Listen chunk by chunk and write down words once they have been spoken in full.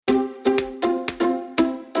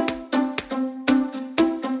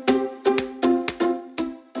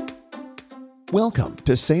Welcome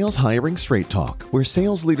to Sales Hiring Straight Talk, where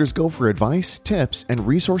sales leaders go for advice, tips, and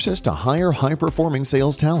resources to hire high-performing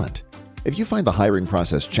sales talent. If you find the hiring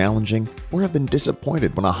process challenging or have been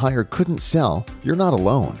disappointed when a hire couldn't sell, you're not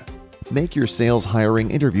alone. Make your sales hiring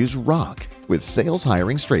interviews rock with Sales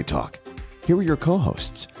Hiring Straight Talk. Here are your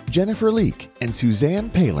co-hosts, Jennifer Leek and Suzanne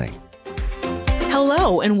Paling.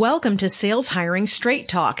 Hello, and welcome to Sales Hiring Straight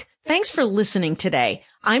Talk. Thanks for listening today.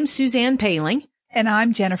 I'm Suzanne Paling. And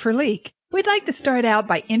I'm Jennifer Leek. We'd like to start out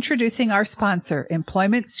by introducing our sponsor,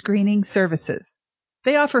 Employment Screening Services.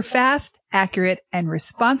 They offer fast, accurate, and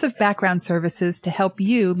responsive background services to help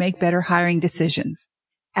you make better hiring decisions.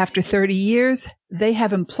 After 30 years, they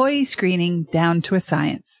have employee screening down to a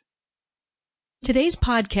science. Today's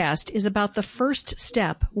podcast is about the first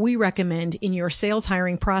step we recommend in your sales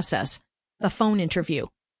hiring process, the phone interview.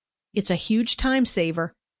 It's a huge time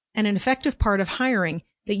saver and an effective part of hiring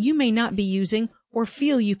that you may not be using or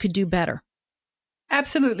feel you could do better.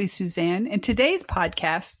 Absolutely, Suzanne. In today's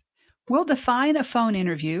podcast, we'll define a phone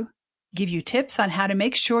interview, give you tips on how to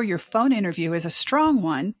make sure your phone interview is a strong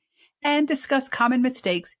one, and discuss common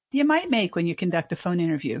mistakes you might make when you conduct a phone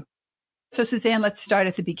interview. So, Suzanne, let's start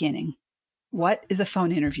at the beginning. What is a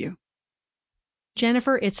phone interview?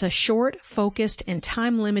 Jennifer, it's a short, focused, and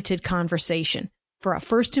time-limited conversation for a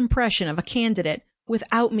first impression of a candidate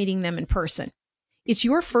without meeting them in person. It's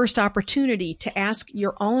your first opportunity to ask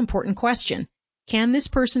your all-important question. Can this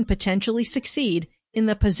person potentially succeed in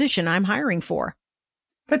the position I'm hiring for?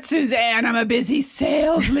 But Suzanne, I'm a busy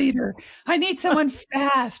sales leader. I need someone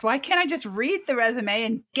fast. Why can't I just read the resume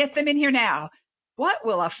and get them in here now? What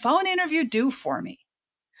will a phone interview do for me?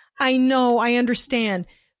 I know, I understand,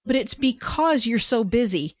 but it's because you're so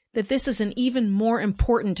busy that this is an even more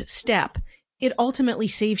important step. It ultimately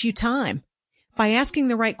saves you time. By asking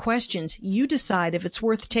the right questions, you decide if it's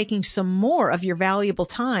worth taking some more of your valuable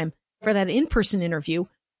time for that in-person interview,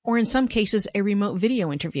 or in some cases, a remote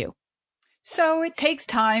video interview. So it takes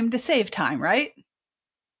time to save time, right?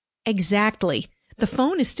 Exactly. The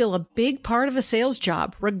phone is still a big part of a sales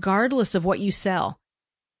job, regardless of what you sell.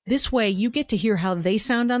 This way, you get to hear how they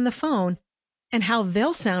sound on the phone and how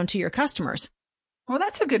they'll sound to your customers. Well,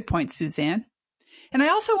 that's a good point, Suzanne. And I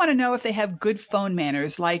also want to know if they have good phone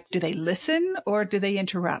manners, like do they listen or do they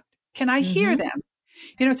interrupt? Can I hear them?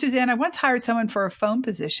 You know, Suzanne, I once hired someone for a phone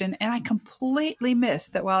position, and I completely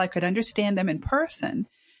missed that while I could understand them in person,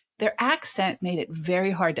 their accent made it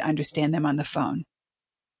very hard to understand them on the phone.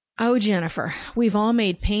 Oh, Jennifer, we've all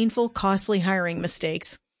made painful, costly hiring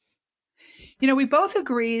mistakes. You know, we both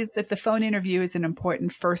agree that the phone interview is an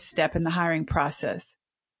important first step in the hiring process.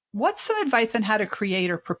 What's some advice on how to create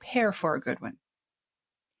or prepare for a good one?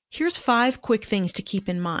 Here's 5 quick things to keep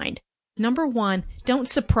in mind. Number 1, don't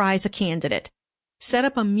surprise a candidate. Set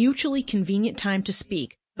up a mutually convenient time to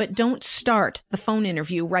speak, but don't start the phone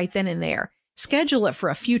interview right then and there. Schedule it for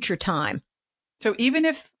a future time. So even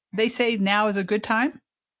if they say now is a good time?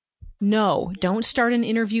 No, don't start an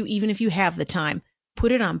interview even if you have the time.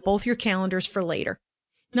 Put it on both your calendars for later.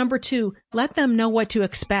 Number 2, let them know what to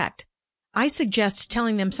expect. I suggest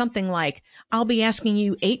telling them something like, I'll be asking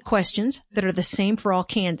you 8 questions that are the same for all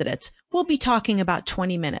candidates. We'll be talking about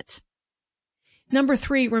 20 minutes. Number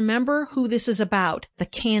 3, remember who this is about, the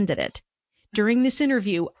candidate. During this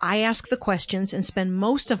interview, I ask the questions and spend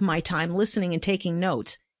most of my time listening and taking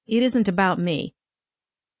notes. It isn't about me.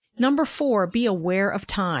 Number 4, be aware of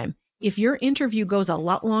time. If your interview goes a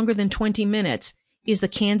lot longer than 20 minutes, is the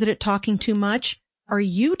candidate talking too much? Are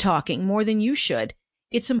you talking more than you should?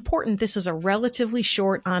 It's important this is a relatively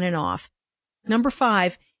short on and off. Number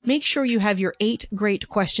 5, make sure you have your 8 great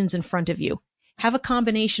questions in front of you. Have a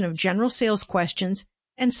combination of general sales questions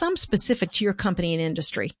and some specific to your company and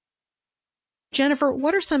industry. Jennifer,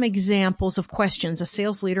 what are some examples of questions a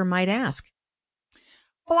sales leader might ask?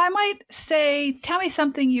 Well, I might say, tell me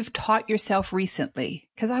something you've taught yourself recently,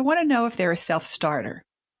 because I want to know if they're a self-starter.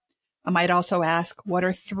 I might also ask, what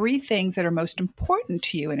are 3 things that are most important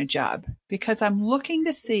to you in a job? Because I'm looking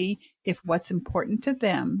to see if what's important to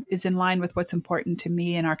them is in line with what's important to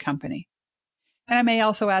me and our company. And I may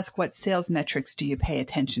also ask, what sales metrics do you pay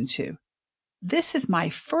attention to? This is my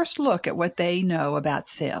first look at what they know about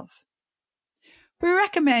sales. We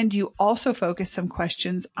recommend you also focus some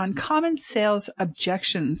questions on common sales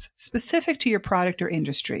objections specific to your product or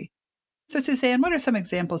industry. So, Suzanne, what are some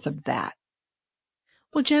examples of that?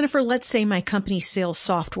 Well, Jennifer, let's say my company sells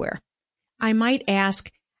software. I might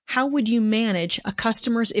ask, how would you manage a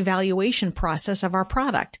customer's evaluation process of our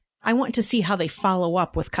product? I want to see how they follow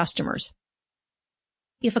up with customers.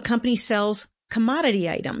 If a company sells commodity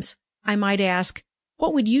items, I might ask,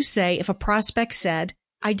 what would you say if a prospect said,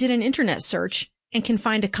 I did an internet search and can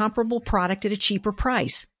find a comparable product at a cheaper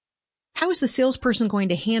price. How is the salesperson going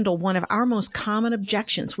to handle one of our most common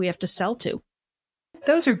objections we have to sell to?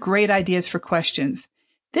 Those are great ideas for questions.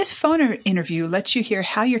 This phone interview lets you hear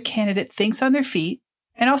how your candidate thinks on their feet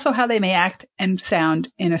and also how they may act and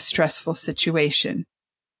sound in a stressful situation.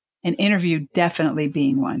 An interview definitely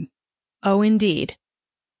being one. Oh, indeed.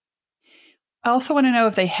 I also want to know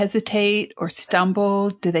if they hesitate or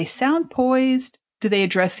stumble. Do they sound poised? Do they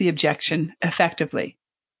address the objection effectively?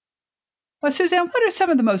 Well, Suzanne, what are some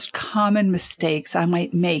of the most common mistakes I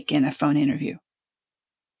might make in a phone interview?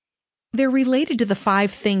 They're related to the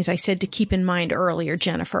 5 things I said to keep in mind earlier,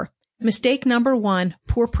 Jennifer. Mistake number 1,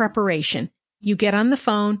 poor preparation. You get on the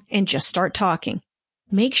phone and just start talking.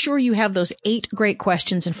 Make sure you have those 8 great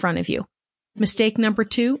questions in front of you. Mistake number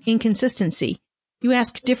 2, inconsistency. You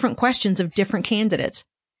ask different questions of different candidates.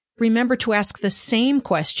 Remember to ask the same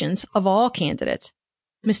questions of all candidates.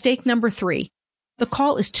 Mistake number 3, the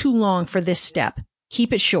call is too long for this step.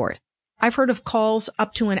 Keep it short. I've heard of calls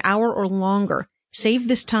up to an hour or longer. Save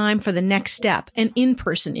this time for the next step, an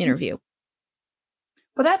in-person interview.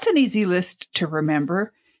 Well, that's an easy list to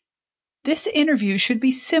remember. This interview should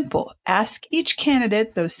be simple. Ask each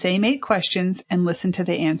candidate those same 8 questions and listen to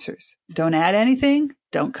the answers. Don't add anything.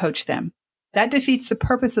 Don't coach them. That defeats the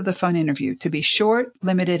purpose of the phone interview, to be short,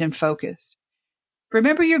 limited, and focused.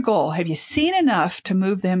 Remember your goal. Have you seen enough to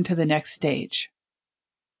move them to the next stage?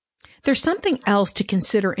 There's something else to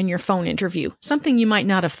consider in your phone interview, something you might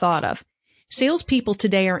not have thought of. Salespeople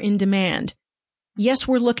today are in demand. Yes,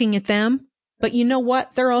 we're looking at them, but you know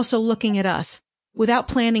what? They're also looking at us. Without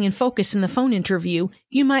planning and focus in the phone interview,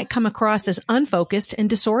 you might come across as unfocused and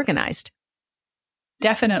disorganized.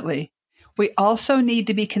 Definitely. We also need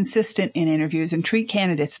to be consistent in interviews and treat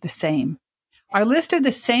candidates the same. Our list of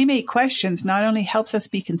the same 8 questions not only helps us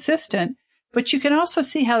be consistent, but you can also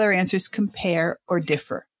see how their answers compare or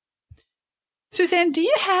differ. Suzanne, do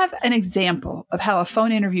you have an example of how a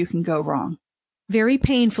phone interview can go wrong? Very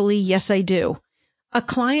painfully, yes, I do. A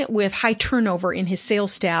client with high turnover in his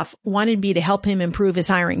sales staff wanted me to help him improve his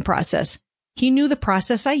hiring process. He knew the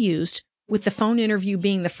process I used, with the phone interview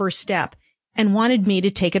being the first step, and wanted me to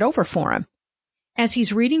take it over for him. As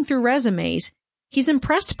he's reading through resumes, he's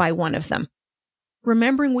impressed by one of them.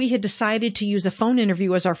 Remembering we had decided to use a phone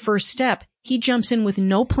interview as our first step, he jumps in with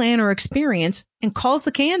no plan or experience and calls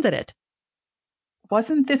the candidate.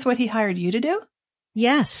 Wasn't this what he hired you to do?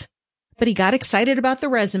 Yes, but he got excited about the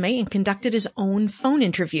resume and conducted his own phone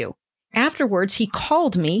interview. Afterwards, he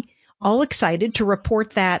called me, all excited, to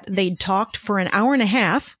report that they'd talked for an hour and a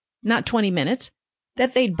half, not 20 minutes,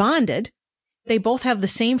 that they'd bonded. They both have the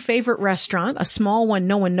same favorite restaurant, a small one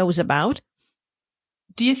no one knows about.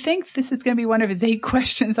 Do you think this is going to be one of his 8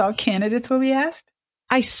 questions all candidates will be asked?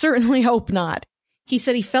 I certainly hope not. He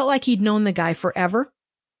said he felt like he'd known the guy forever.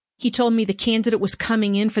 He told me the candidate was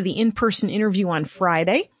coming in for the in-person interview on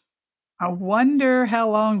Friday. I wonder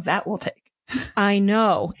how long that will take. I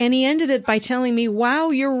know. And he ended it by telling me,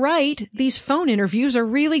 wow, you're right. These phone interviews are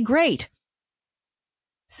really great.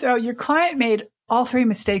 So your client made all 3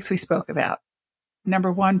 mistakes we spoke about.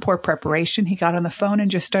 Number 1, poor preparation. He got on the phone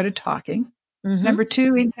and just started talking. Mm-hmm. Number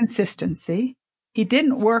 2, inconsistency. He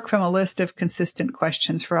didn't work from a list of consistent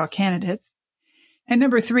questions for all candidates. And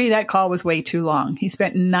number 3, that call was way too long. He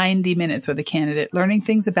spent 90 minutes with a candidate learning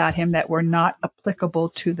things about him that were not applicable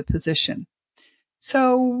to the position.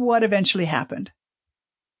 So what eventually happened?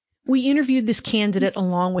 We interviewed this candidate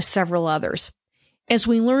along with several others. As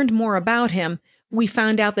we learned more about him, we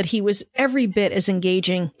found out that he was every bit as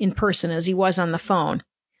engaging in person as he was on the phone.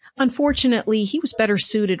 Unfortunately, he was better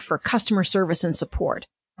suited for customer service and support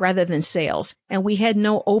rather than sales, and we had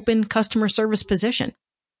no open customer service position.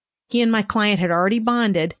 He and my client had already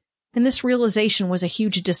bonded, and this realization was a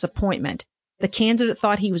huge disappointment. The candidate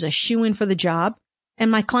thought he was a shoo-in for the job, and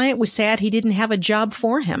my client was sad he didn't have a job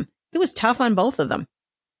for him. It was tough on both of them.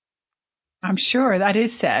 I'm sure that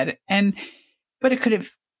is sad, but it could have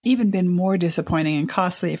even been more disappointing and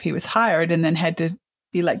costly if he was hired and then had to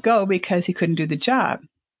be let go because he couldn't do the job.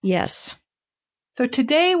 Yes. So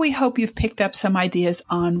today we hope you've picked up some ideas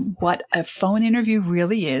on what a phone interview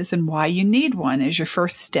really is and why you need one as your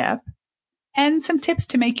first step, and some tips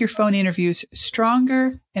to make your phone interviews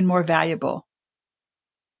stronger and more valuable.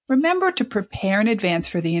 Remember to prepare in advance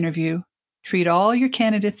for the interview, treat all your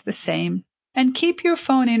candidates the same, and keep your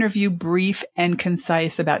phone interview brief and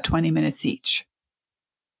concise, about 20 minutes each.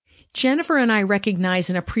 Jennifer and I recognize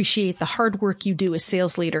and appreciate the hard work you do as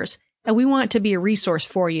sales leaders, and we want to be a resource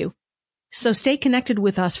for you. So stay connected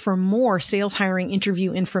with us for more sales hiring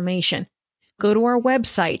interview information. Go to our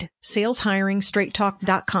website,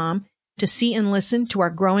 saleshiringstraighttalk.com, to see and listen to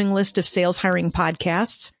our growing list of sales hiring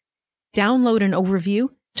podcasts, download an overview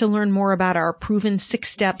to learn more about our proven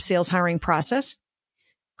 6-step sales hiring process,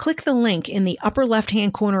 click the link in the upper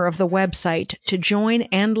left-hand corner of the website to join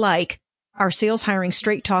and like our Sales Hiring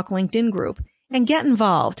Straight Talk LinkedIn group and get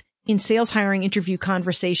involved in sales hiring interview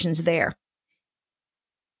conversations there.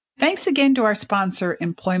 Thanks again to our sponsor,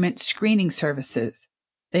 Employment Screening Services.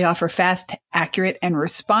 They offer fast, accurate, and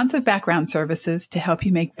responsive background services to help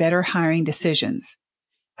you make better hiring decisions.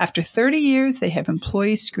 After 30 years, they have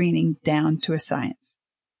employee screening down to a science.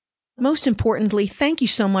 Most importantly, thank you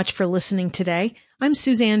so much for listening today. I'm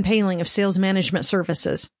Suzanne Paling of Sales Management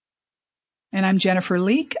Services. And I'm Jennifer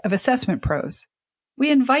Leake of Assessment Pros.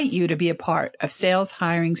 We invite you to be a part of Sales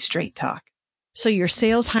Hiring Straight Talk. So your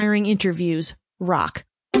sales hiring interviews rock.